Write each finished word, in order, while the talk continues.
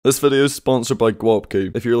This video is sponsored by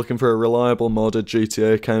Guapku. If you're looking for a reliable modded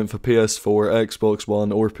GTA account for PS4, Xbox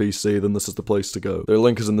One, or PC, then this is the place to go. Their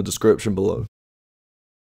link is in the description below.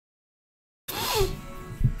 Right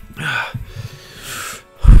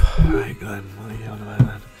then, what are you on about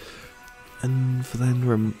then? And then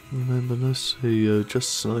remember no CEO, just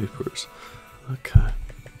snipers. Okay.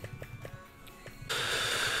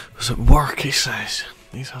 Was it work, he says?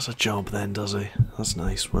 He has a job then, does he? That's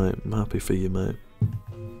nice, mate. I'm happy for you, mate.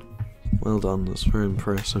 Well done, that's very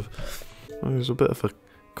impressive. Well, it was a bit of a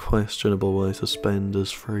questionable way to spend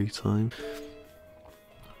his free time.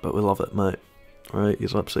 But we love it, mate. Right,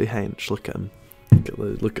 he's absolutely hench, look at him.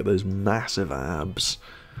 Look at those massive abs.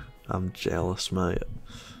 I'm jealous, mate.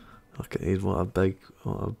 Look at him, what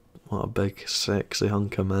a big sexy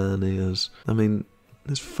hunk of man he is. I mean,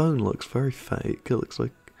 his phone looks very fake. It looks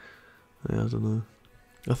like, yeah, I don't know.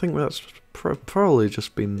 I think that's probably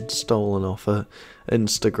just been stolen off of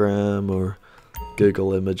Instagram or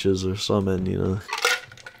Google Images or something, you know.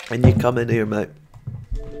 And you come in here, mate.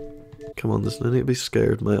 Come on, there's no need to be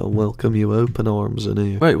scared, mate. I'll welcome you open arms in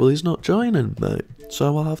here. Right, well, he's not joining, mate.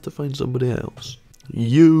 So I'll have to find somebody else.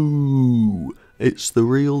 You! It's the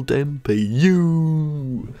real Dempy.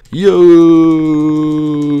 You!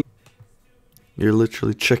 You're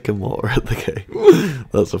literally chicken water at the game.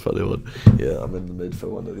 That's a funny one. Yeah, I'm in the mid for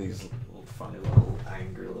one of these funny little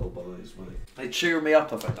angry little boys, mate. They cheer me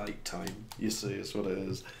up at night time. You see, it's what it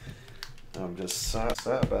is. I'm just sat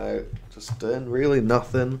about, just doing really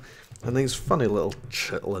nothing. And these funny little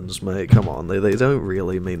chitlins, mate, come on, they don't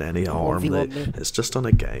really mean any harm. It's just on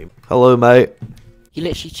a game. Hello, mate. You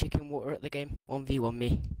literally chicken water at the game. 1v1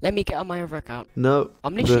 me. Let me get on my other account. No.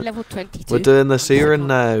 I'm literally level 22. We're doing this here and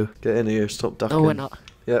now. Get in here, stop ducking. No, we're not.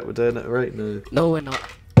 Yeah, we're doing it right now. No, we're not.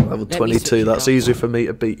 Level 22, that's easy for me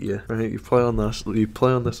to beat you. Right, you play on this. You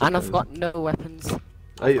play on this. And I've got no weapons.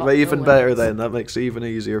 Even better then, that makes it even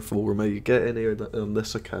easier for me. You get in here on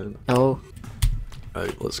this account. No.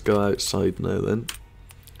 Right, let's go outside now then.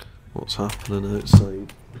 What's happening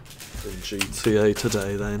outside in GTA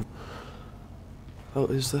today then? Oh,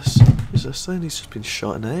 is this then? He's just been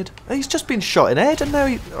shot in the head. He's just been shot in the head and now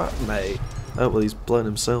he... Oh, mate. Oh, well, he's blown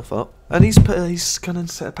himself up. And he's gonna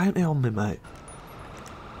set a bounty on me, mate.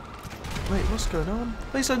 Wait, what's going on?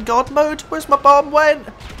 He's in God mode? Where's my bomb went?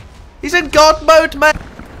 He's in God mode, mate!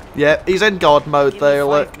 Yeah, he's in God mode there,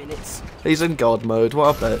 look. He's in God mode,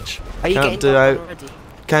 what a bitch. Are you can't do out.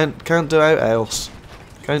 Can't do out else.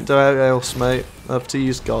 Can't do out else, mate. I have to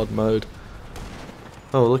use God mode.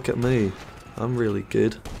 Oh, look at me. I'm really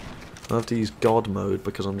good. I have to use God mode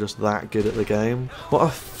because I'm just that good at the game. What a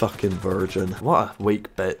fucking virgin. What a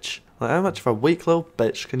weak bitch. Like, how much of a weak little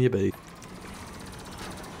bitch can you be?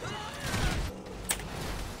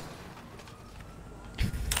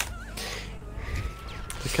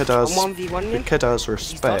 The kid has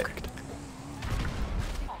respect.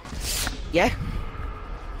 Yeah.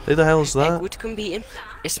 Who the hell's that? Edward can beat him.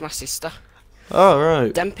 It's my sister. Oh,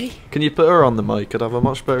 right. Dempy. Can you put her on the mic? I'd have a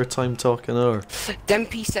much better time talking to her.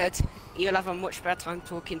 Dempy said he'll have a much better time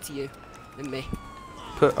talking to you than me.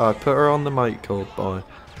 Put her on the mic, old boy.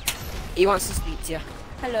 He wants to speak to you.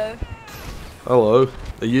 Hello. Hello.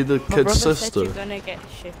 Are you the kid's sister? Said you're gonna get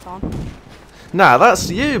shit on. Nah, that's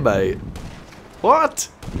you, mate. What?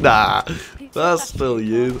 Nah, that's still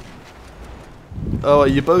you. Oh, are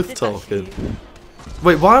you both talking?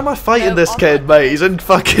 Wait, why am I fighting this kid, mate? He's in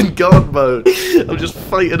fucking God mode. I'm just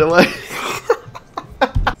fighting away.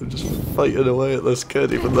 I'm just fighting away at this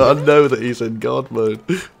kid, even though I know that he's in God mode.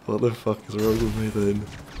 What the fuck is wrong with me then?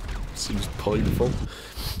 Seems painful.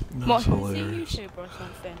 That's hilarious. YouTube or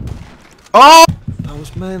something? Oh! That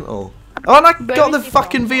was mental. Oh, and I got the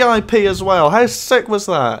fucking VIP as well. How sick was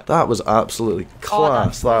that? That was absolutely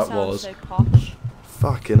class, that was. So posh.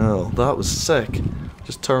 Fucking hell, that was sick.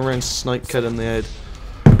 Just turn around, snipe kid in the head.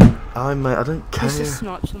 I don't care.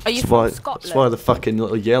 Are you from Scotland? That's why the fucking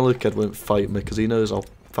little yellow kid won't fight me, because he knows I'll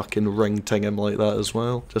fucking ring-ting him like that as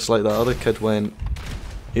well. Just like that other kid went.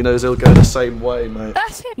 He knows he'll go the same way, mate.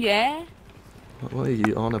 That's him. Yeah. What are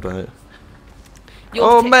you on about?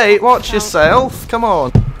 Oh, mate, watch yourself. Come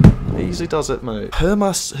on. Easy does it, mate. Who am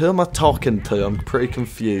I talking to? I'm pretty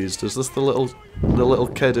confused. Is this the little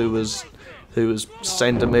kid who was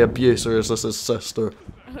sending me abuse, or is this his sister?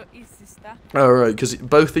 His sister. Alright, because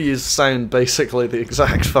both of you sound basically the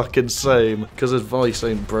exact fucking same. Because his voice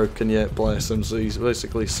ain't broken yet, bless him, so he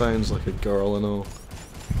basically sounds like a girl and all.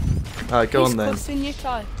 Alright, go on then. You,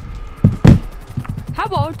 how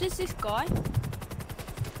old is this guy?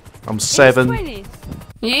 I'm 7.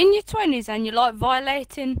 You're in your 20s and you're like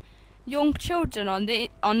violating young children on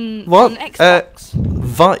what? on Xbox.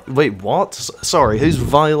 Wait, what? Sorry, who's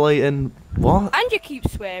violating what? And you keep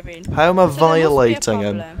swearing. How am I So there must be a violating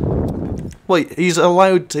him? problem. Wait, he's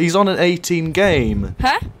allowed. He's on an 18 game.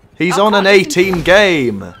 Huh? He's I on an can't listen 18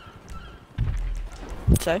 game.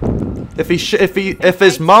 So? If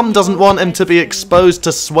his mum doesn't want him to be exposed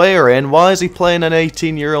to swearing, why is he playing an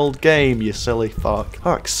 18-year-old game? You silly fuck.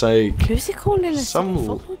 Fuck's sake. Who's he calling a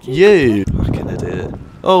You fucking idiot.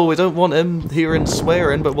 Oh, we don't want him hearing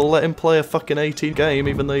swearing, but we'll let him play a fucking 18 game,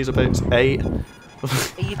 even though he's about 8.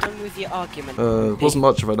 Are you done with your argument? Wasn't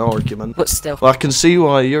much of an argument. But still. Well, I can see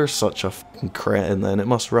why you're such a fucking cretin then. It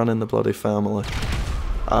must run in the bloody family.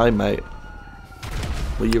 Aye, mate.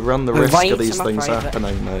 Well, you run the risk of these things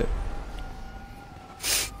happening, mate.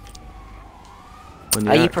 When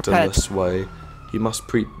you act in this way, you must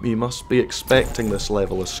be expecting this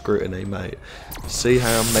level of scrutiny, mate. See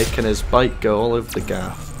how I'm making his bike go all over the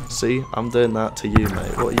gaff? See, I'm doing that to you,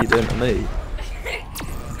 mate. What are you doing to me?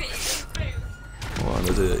 Want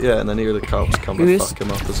to do it? Yeah, and then here the cops come and fuck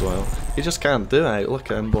him up as well. He just can't do it.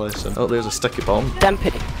 Look at him, bless him. Oh, there's a sticky bomb.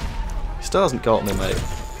 Dempy. He still hasn't got me, mate.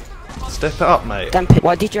 Step it up, mate. Dempy,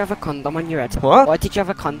 why did you have a condom on your head? What? Why did you have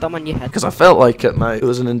a condom on your head? Because I felt like it, mate. It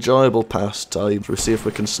was an enjoyable pastime. We'll see if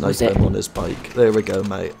we can snipe him on his bike. There we go,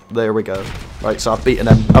 mate. There we go. Right, so I've beaten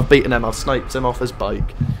him. I've sniped him off his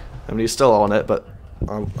bike. I mean, he's still on it, but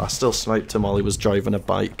I still sniped him while he was driving a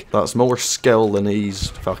bike. That's more skill than he's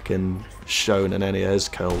fucking shown in any of his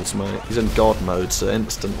kills, mate. He's in God mode, so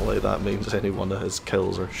instantly that means any one of his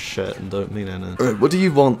kills are shit and don't mean anything. Right, what do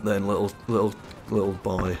you want then, little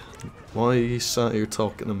boy? Why are you sat here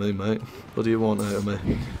talking to me, mate? What do you want out of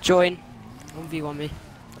me? Join. 1v1 me.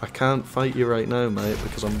 I can't fight you right now, mate,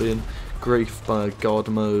 because I'm being griefed by a God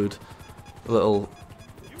mode little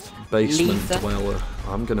basement dweller.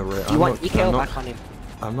 I'm gonna rage. You want your kill back on him?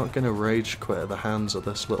 I'm not gonna rage quit at the hands of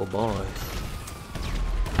this little boy.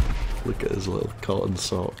 Look at his little cotton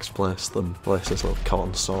socks, bless them. Bless his little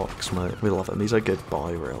cotton socks, mate. We love him. He's a good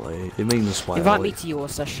boy, really. He means well. Invite me to your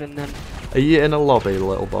session, then. Are you in a lobby,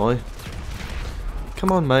 little boy?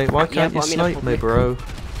 Come on, mate. Why can't you snipe me, bro?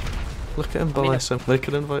 Look at him, bless him. They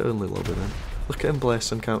can invite only lobby, then. Look at him,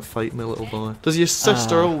 bless him. Can't fight me, little boy. Does your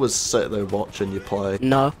sister always sit there watching you play?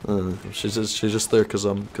 No. She's just there because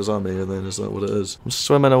I'm here, then. Is that what it is? I'm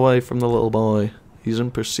swimming away from the little boy. He's in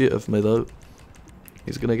pursuit of me, though.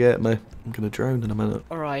 He's gonna get me. I'm gonna drown in a minute.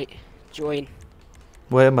 Alright, join.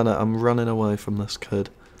 Wait a minute, I'm running away from this kid.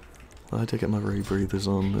 I did get my rebreathers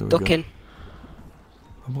on. There we Ducking. go.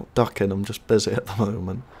 I'm not ducking, I'm just busy at the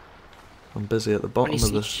moment. I'm busy at the bottom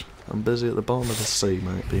of the I'm busy at the bottom of the sea,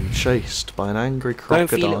 mate, being chased by an angry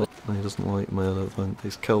crocodile. He doesn't like me, I don't think.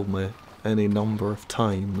 He's killed me any number of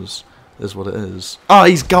times, is what it is. Oh,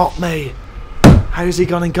 he's got me! How's he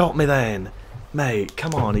gone and got me then? Mate,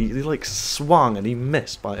 come on, he like swung and he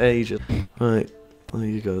missed by ages. Right, there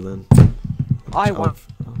you go then. I've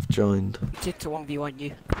joined. To 1v1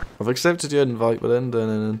 you. I've accepted your invite, but then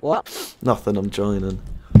doing What? nothing, I'm joining.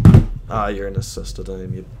 Ah, you're an assisted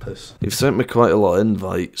aim, you piss. You've sent me quite a lot of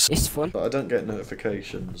invites. It's fun. But I don't get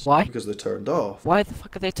notifications. Why? Because they're turned off. Why the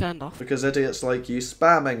fuck are they turned off? Because idiots like you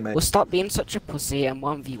spamming me. Well, stop being such a pussy and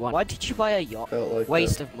 1v1. Why did you buy a yacht? Felt like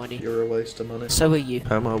Waste of money. You're a waste of money. So are you.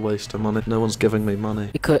 How am I a waste of money? No one's giving me money.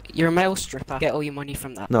 Because you're a male stripper. Get all your money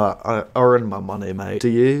from that. No, I earn my money, mate. Do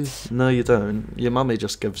you? No, you don't. Your mummy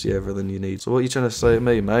just gives you everything you need. So what are you trying to say to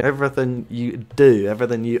me, mate? Everything you do,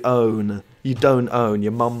 everything you own, you don't own.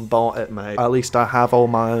 Your mum bought it, mate. At least I have all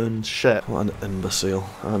my own shit. What an imbecile.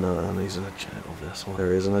 I know, and he's in a jet, obviously.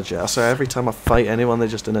 There he is in a jet. I say every time I fight anyone, they're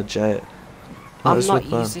just in a jet. I'm not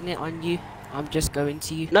using it on you. I'm just going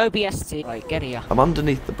to you. No BST. Right, get here. I'm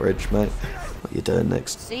underneath the bridge, mate. What are you doing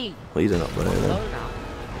next? See. What are you doing up there, then?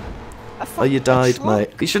 Oh, you died, mate.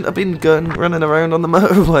 You shouldn't have been running around on the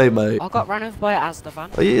motorway, mate. I got run over by a Asda van.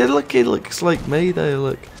 Oh, yeah, look, he looks like me, though,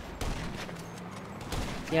 look.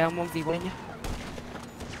 Yeah, I'm 1v1 you.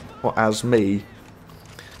 What, as me?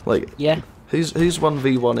 Like, yeah. Who's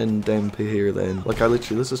 1v1 in Dempy here then? Like,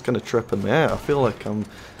 this is kind of tripping me out. I feel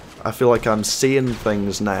like I'm seeing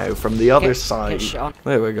things now from the other side.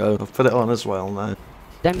 There we go. I've put it on as well now.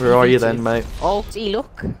 Dempy Where are you V2. then, mate? Oh, see,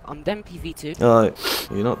 look, I'm Dempy V2. Alright,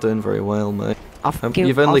 you're not doing very well, mate.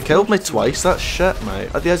 You've only killed me twice. That's shit,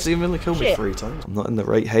 mate. You've only killed me 3 times. I'm not in the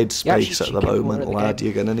right headspace at the moment, lad.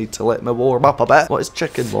 You're gonna need to let me warm up a bit. What is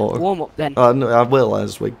chicken water? Warm up then. No, I will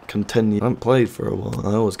as we continue. I haven't played for a while.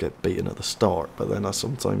 I always get beaten at the start, but then I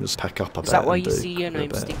sometimes pick up a bit. Is that why you see your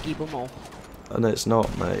name, Stinky Bumhole? And it's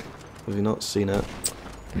not, mate. Have you not seen it?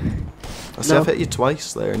 I see, I've hit you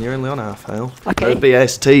twice there, and you're only on half health. Okay.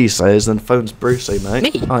 BST says, then phone's Brucey,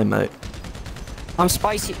 mate. Me? Hi, mate. I'm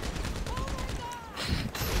spicy.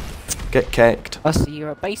 Get kicked. Oh, so you're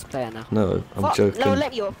a bass player now? No, I'm Fuck, joking. No,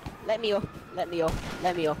 let me up. Let me up. Let me up.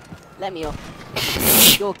 Let me up. Let me up.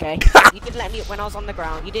 You're gay. You didn't let me up when I was on the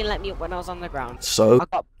ground. You didn't let me up when I was on the ground. So, I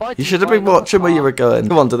got body you should have been going up a watching where you car. were going.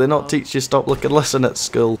 Come on, do they not No. teach you stop, look and listen at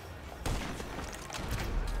school?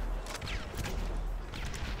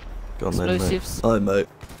 Go on then, mate. Explosives. Hi, mate.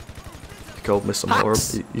 You called me some Hacks.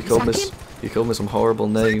 horrible. You He's called me. hacking. You called me some horrible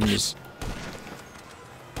names.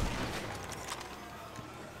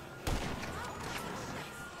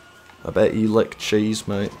 I bet you lick cheese,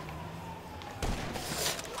 mate.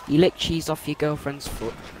 You lick cheese off your girlfriend's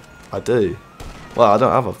foot. I do. Well, I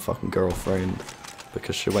don't have a fucking girlfriend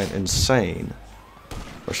because she went insane.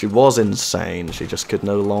 Or she was insane. She just could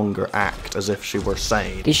no longer act as if she were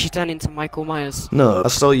sane. Did she turn into Michael Myers? No, I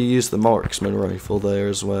saw you use the marksman rifle there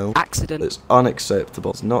as well. Accident. It's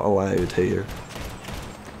unacceptable. It's not allowed here.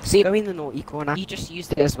 See, go in the naughty corner. You just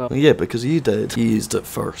used it as well. Yeah, because you did. You used it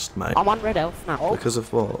first, mate. I'm on red elf now. Oh, Because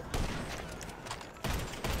of what?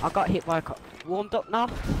 I got hit by a car. Warmed up now?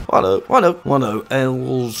 1-0, 1-0, 1-0.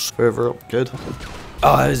 L's further up. Good.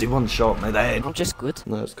 Oh, how's he one shot me then? I'm just good.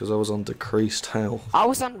 No, it's because I was on decreased health. I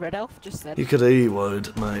was on red elf just then. You could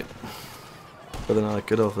E-word, mate. But then I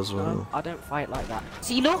could off as well. No, I don't fight like that.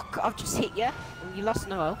 See, look, I've just hit you, and you lost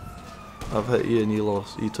no health. I've hit you and you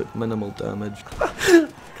lost. You took minimal damage.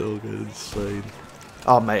 Go good, insane.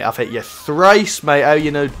 Oh, mate, I've hit you thrice, mate. How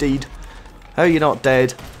you no dead? How you not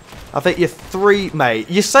dead? I've hit you 3, mate.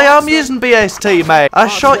 You say I'm using BST, mate. I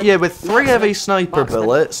shot you with 3 heavy sniper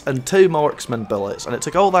bullets and 2 marksman bullets, and it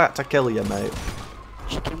took all that to kill you, mate.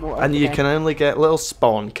 Chicken water. And you again. can only get little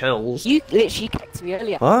spawn kills. You literally kicked me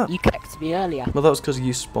earlier. What? You kicked me earlier. Well, that was because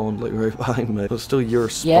you spawned like right behind me. But it's still your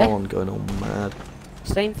Yeah. spawn going all mad.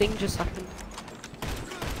 Same thing just happened.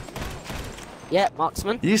 Yeah,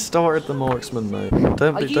 marksman. You started the marksman, mate.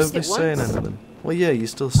 Don't I be used it saying once. anything. Well, yeah, you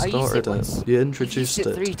still I used started it once. You You've introduced used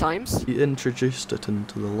it it. 3 times. You introduced it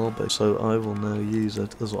into the lobby, so I will now use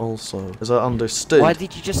it as also. Is that understood? Why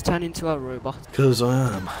did you just turn into a robot? Because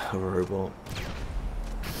I am a robot.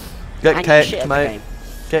 Get And you shit kicked, at the mate. game.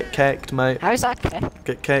 Get kicked, mate. How is that kick?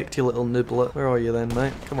 Get kicked, you little niblet. Where are you then,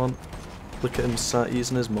 mate? Come on. Look at him sat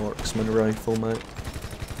using his marksman rifle, mate.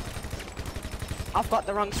 I've got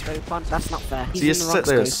the wrong scope on. That's not fair. He's So you in the sit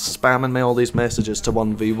wrong there scope. spamming me all these messages to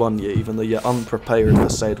 1v1 you, even though you're unprepared for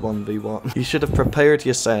said 1v1. You should have prepared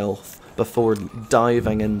yourself before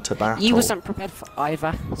diving into battle. You wasn't prepared for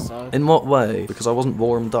either, so. In what way? Because I wasn't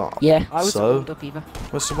warmed up. Yeah, I wasn't So? warmed up either.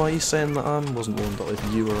 Well, so why are you saying that I wasn't warmed up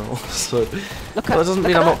if you were also? Look Well, at. that doesn't look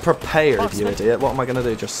mean at I'm that. not prepared, you Marksman. idiot. What am I gonna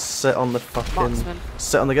do? Just sit on the fucking... Marksman.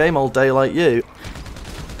 Sit on the game all day like you?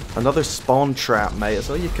 Another spawn trap, mate. That's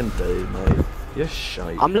all you can do, mate. You're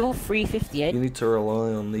shite. I'm level 358. You need to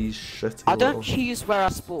rely on these shitty I don't little... choose where I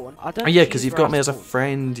spawn. I don't. Oh, yeah, choose because you've where got I me as a spawn.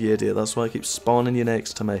 friend, you idiot. That's why I keep spawning you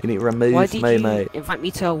next to me. You need to remove Why did me, you mate. invite me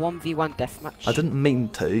to a 1v1 deathmatch? I didn't mean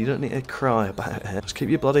to. You don't need to cry about it. Just keep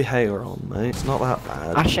your bloody hair on, mate. It's not that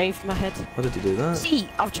bad. I shaved my head. Why did you do that? See,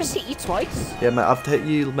 I've just hit you twice. Yeah, mate, I've hit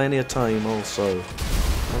you many a time also.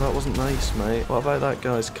 Well, that wasn't nice, mate. What about that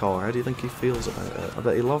guy's car? How do you think he feels about it? I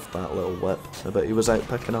bet he loved that little whip. I bet he was out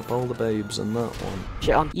picking up all the babes in that one.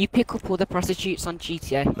 Shit on. You pick up all the prostitutes on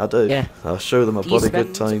GTA. I do. Yeah. I'll show them a Do you bloody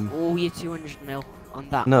good spend time. all your 200 mil on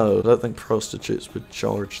that? No, I don't think prostitutes would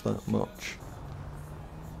charge that much.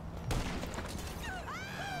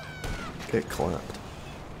 Get clapped.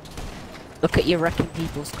 Look at you wrecking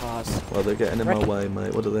people's cars. Well, they're getting in my Reckon- way,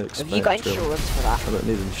 mate. What do they expect? Have you got really? insurance for that? I don't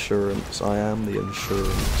need insurance. I am the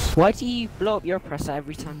insurance. Why do you blow up your oppressor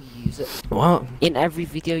every time you use it? What? In every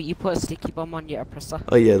video, you put a sticky bomb on your oppressor.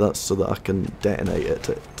 Oh yeah, that's so that I can detonate it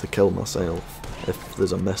to kill myself. If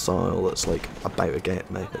there's a missile that's like about to get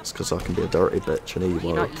me, it's because I can be a dirty bitch and You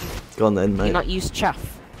evil. not, Go on then, you mate. not use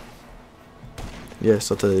chaff.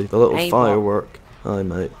 Yes, I do. The little Aimbot. firework. Aye,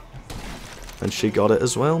 mate. And she got it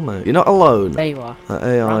as well, mate. You're not alone. There you are. That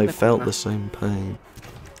AI Round the felt corner. the same pain.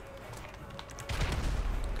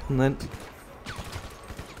 And then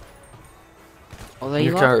Oh, there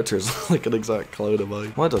your you are. character's like an exact clone of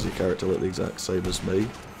mine. Why does your character look the exact same as me?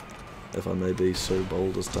 If I may be so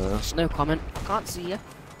bold as to ask. No comment. I can't see you.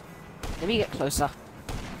 Let me get closer.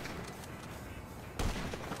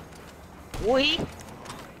 Oi!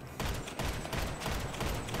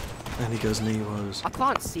 And he goes Nero's. I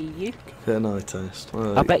can't see you. Hit an eye test.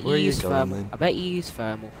 Right, I bet you where are you use going thermal. then? I bet you use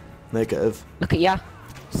thermal. Negative. Look at ya.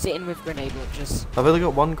 Sitting with grenade launchers. I've only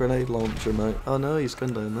got one grenade launcher, mate. Oh no, he's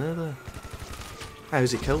gone down there.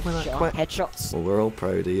 How's he killed me that Shit on. quick? Headshots. Well, we're all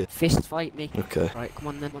proud of you. Fist fight me. Okay. Right, come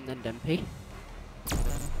on then, Dempy.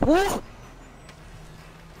 What?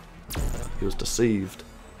 He was deceived.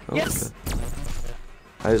 Oh, Yes. okay.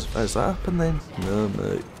 How's that happen then? No,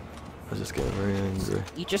 mate. I just get very angry.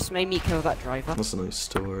 You just made me kill that driver. That's a nice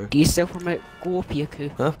story. Do you still promote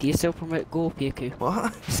Gorpiaku? Huh? Do you still promote Gorpiaku?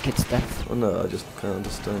 What? This kid's death. Oh no, I just can't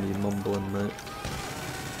understand you mumbling, mate.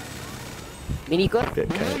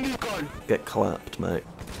 Minigun? Get clapped, mate.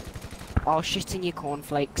 I'll shit in your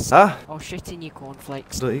cornflakes. Huh? I'll shit in your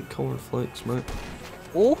cornflakes. Don't eat cornflakes, mate.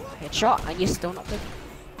 Oh, headshot, and you're still not dead.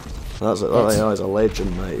 That's it. That guy's a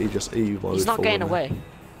legend, mate. He's not getting away.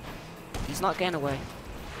 He's not getting away.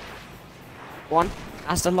 One,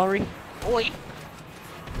 as the lorry. Oi!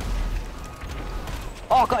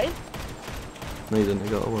 Oh, I got him! No, he didn't. He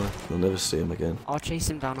got away. I'll never see him again. I'll chase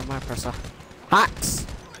him down on my presser. Hacks!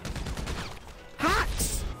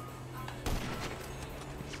 Hacks!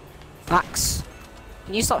 Hacks!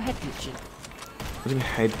 Can you stop head glitching? What do you mean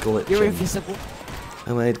head glitching? You're invisible.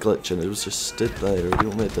 I'm head glitching. It was just stood there. What do you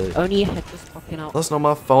want me to do? Only your head was popping out. That's not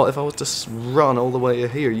my fault. If I was to run all the way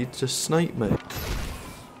here, you'd just snipe me.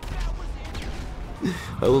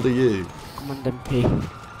 How old are you? Come on, Dempy.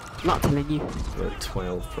 I'm not telling you. About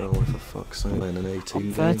 12, probably, for fuck's sake. Playing an 18 I'm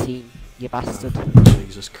game. 13, you bastard.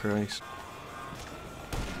 Jesus Christ.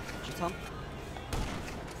 Shit on.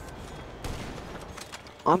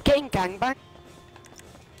 I'm getting gangbang.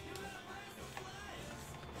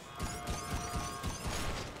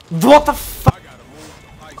 What the fuck?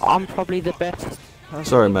 I'm probably the best person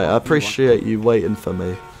Sorry, you mate. I want. appreciate you waiting for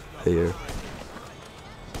me here.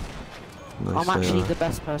 Nice, I'm actually the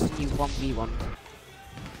best person you 1v1.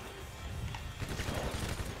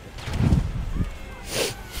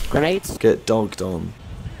 Grenades? Get dogged on.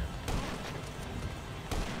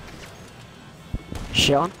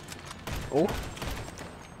 Shit on. Oh.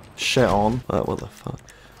 Shit on. What the fuck?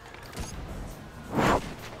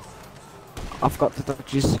 I've got the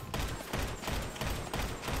dodges.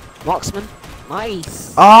 Marksman.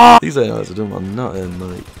 Nice. Ah! These AIs are doing my nut in,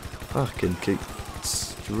 mate. Fucking keep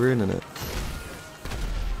ruining it.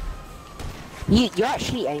 You're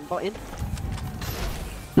actually aimbotting.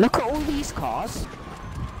 Look at all these cars.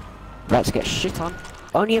 Let's get shit on.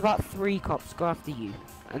 Only about 3 cops go after you.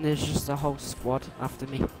 And there's just a whole squad after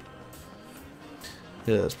me.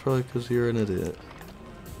 Yeah, it's probably because you're an idiot.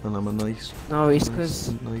 And I'm a nice... No, it's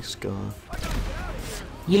because nice guy.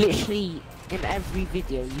 you literally, in every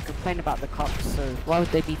video, you complain about the cops, so why would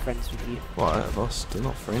they be friends with you? What, out of us? They're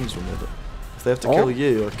not friends with me. But if they have to Oh. kill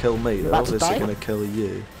you or kill me, they're About to obviously die? going to kill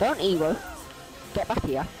you. Don't Ewo. Get back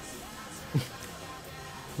here.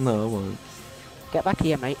 No, I won't. Get back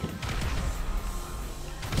here, mate.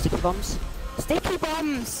 Sticky bombs. Sticky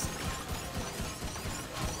bombs!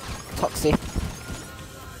 Toxic.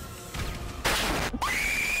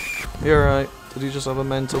 You're alright. Did you just have a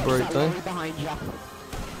mental Watch that breakdown? lorry behind you.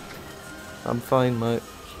 I'm fine, mate.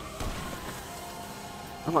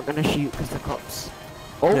 I'm not gonna shoot because the cops.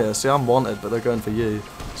 Oh, Yeah, see, I'm wanted, but they're going for you.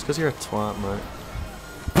 It's because you're a twat,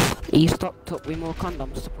 mate. you stocked up with more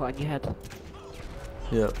condoms to put on your head.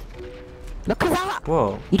 Yep. Look at that!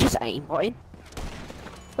 Whoa. You just aimbotting.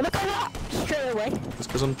 Well, look at that! Straight away. It's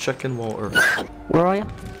because I'm checking water. Where are you?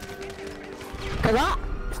 Look at that!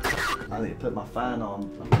 I need to put my fan on.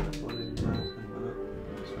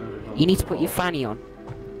 You need to put your fanny on.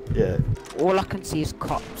 Yeah. All I can see is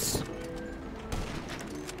cops.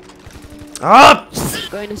 Ah!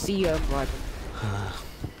 Going to see you, Ryden.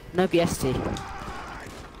 No BST.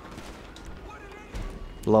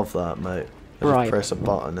 Love that, mate. I Right. just press a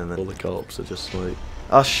button and then all the cops are just like,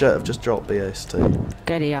 oh shit, I've just dropped BST.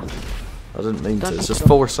 Get here. I didn't mean to, Don't it's be just sure.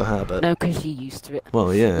 force a habit. No, because you're used to it.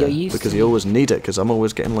 Well, yeah, You're used because to you it. always need it, because I'm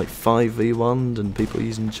always getting like 5v1'd and people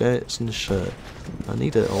using jets and shit. I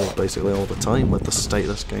need it all, basically all the time with the state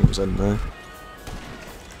this game's in now.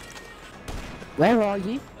 Where are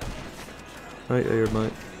you? Right here,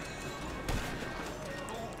 mate.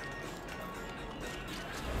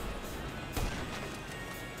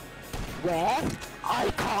 Where? I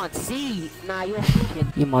can't see. Nah, you're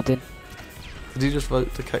fucking. You're modding. Did you just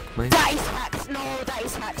vote to kick me? That is hacks. No, that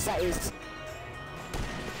is hacks. That is.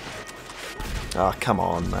 Ah, come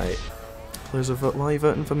on, mate. Why are you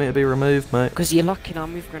voting for me to be removed, mate? Because you're locking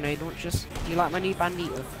on with grenade launchers. You like my new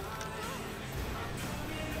bandito?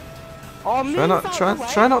 Oh, move out the way.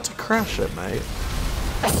 Try not to crash it, mate.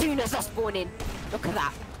 As soon as I spawn in. Look at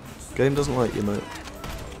that. Game doesn't like you, mate.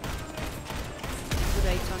 Good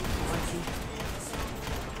 8 on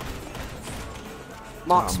Oh,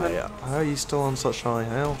 Marksman. mate, how are you still on such high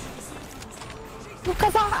health? Look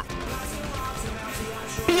at that.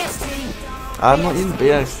 BST. I'm not in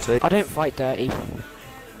BST. I don't fight dirty.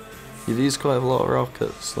 You've used quite a lot of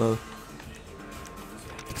rockets, though.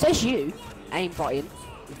 Says you aimbotting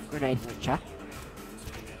with grenade launcher.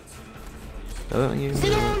 I don't think you can do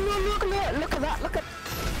that. Look at that, look at...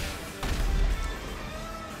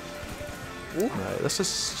 Right, this is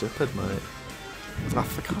stupid, mate. Oh,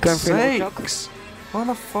 for Going God's for a little sakes! Why am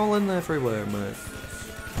I falling everywhere, mate?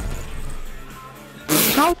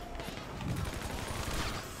 How?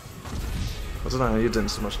 I don't know, you're doing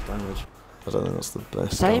so much damage. I don't think that's the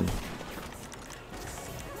best Same. gun.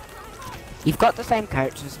 You've got the same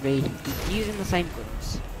characters as me, you're using the same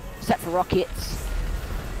guns. Except for rockets.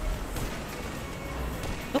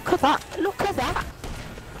 Look at that, look at that!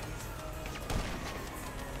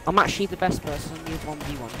 I'm actually the best person in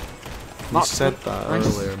 1v1. You said that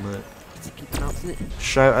earlier, mate. Keep pronouncing it.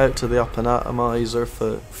 Shout out to the Up and Atomizer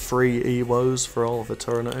for free EWOs for all of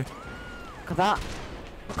eternity. Look at that.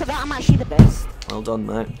 Look at that, I'm actually the best. Well done,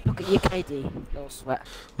 mate. Look at your KD, little sweat.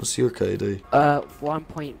 What's your KD?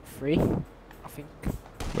 1.3, I think.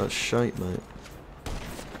 That's shite, mate.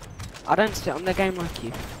 I don't sit on the game like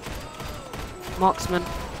you. Marksman.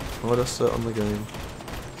 Why'd I sit on the game?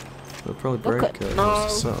 It'll probably Look break at- it. no. I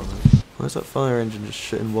was to sit on it. Why's that fire engine just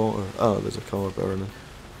shitting water? Oh, there's a car burning.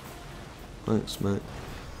 Thanks, mate.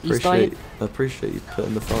 He's dying. I appreciate you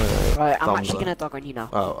putting the fire out. Right, I'm Thumbs actually up. gonna dog on you now.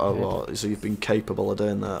 Oh, well, so you've been capable of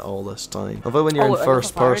doing that all this time. Although when you're Oh, in another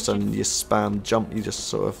first fire person, engine? you spam jump, you just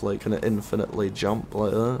sort of like kind of infinitely jump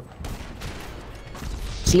like that.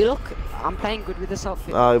 See, look, I'm playing good with this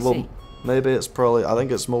outfit. Well, See? maybe it's probably, I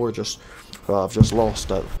think it's more just, well, I've just lost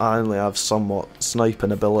it. I only have somewhat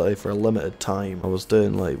sniping ability for a limited time. I was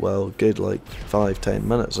doing like, well, good like 5-10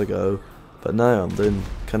 minutes ago, but now I'm doing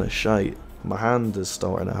kind of shite. My hand is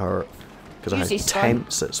starting to hurt because of how Usually stun.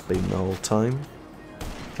 tense it's been the whole time.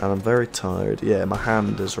 And I'm very tired. Yeah, my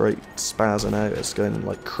hand is right spazzing out. It's going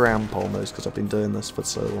like cramp almost because I've been doing this for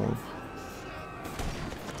so long.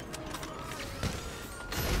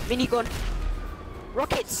 Minigun.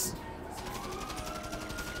 Rockets.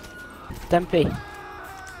 Dempy.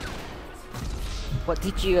 What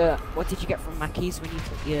did you get from Mackey's when you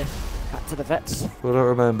took your cat to the vets? Well, I don't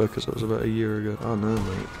remember because it was about a year ago. Oh no,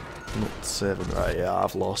 mate. I'm at 7. Right, yeah,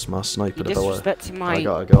 I've lost my sniping You're ability. disrespecting my I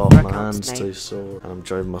gotta go off, my account's hands name. too sore. And I'm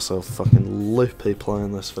driving myself fucking loopy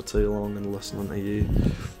playing this for too long and listening to you.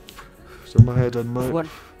 So my head in, mate. Won.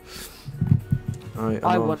 Alright,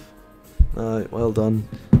 I I'm won. off. Alright, well done.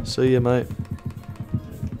 See you, mate.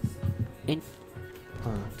 In.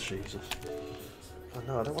 Oh, Jesus. Oh,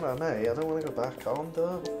 no, I don't want to, mate. I don't want to go back on,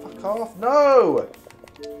 though. Fuck off. No!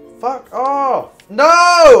 Fuck off! No!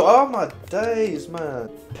 Oh, my days, man.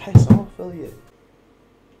 Piss off, will you?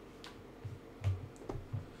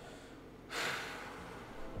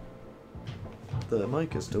 The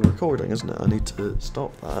mic is still recording, isn't it? I need to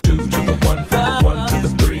stop that. 2 to the 1, from the 1 to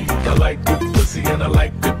the 3. I like good pussy and I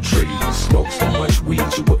like good trees. Smoke so much weed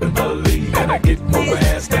you wouldn't believe. And I get more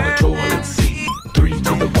ass than a toilet seat. 3 to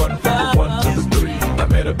the 1, from the 1 to the 3. I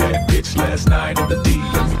met a bad bitch last night in the D.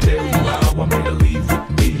 Let me tell you how I made her leave with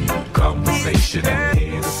me. Conversation and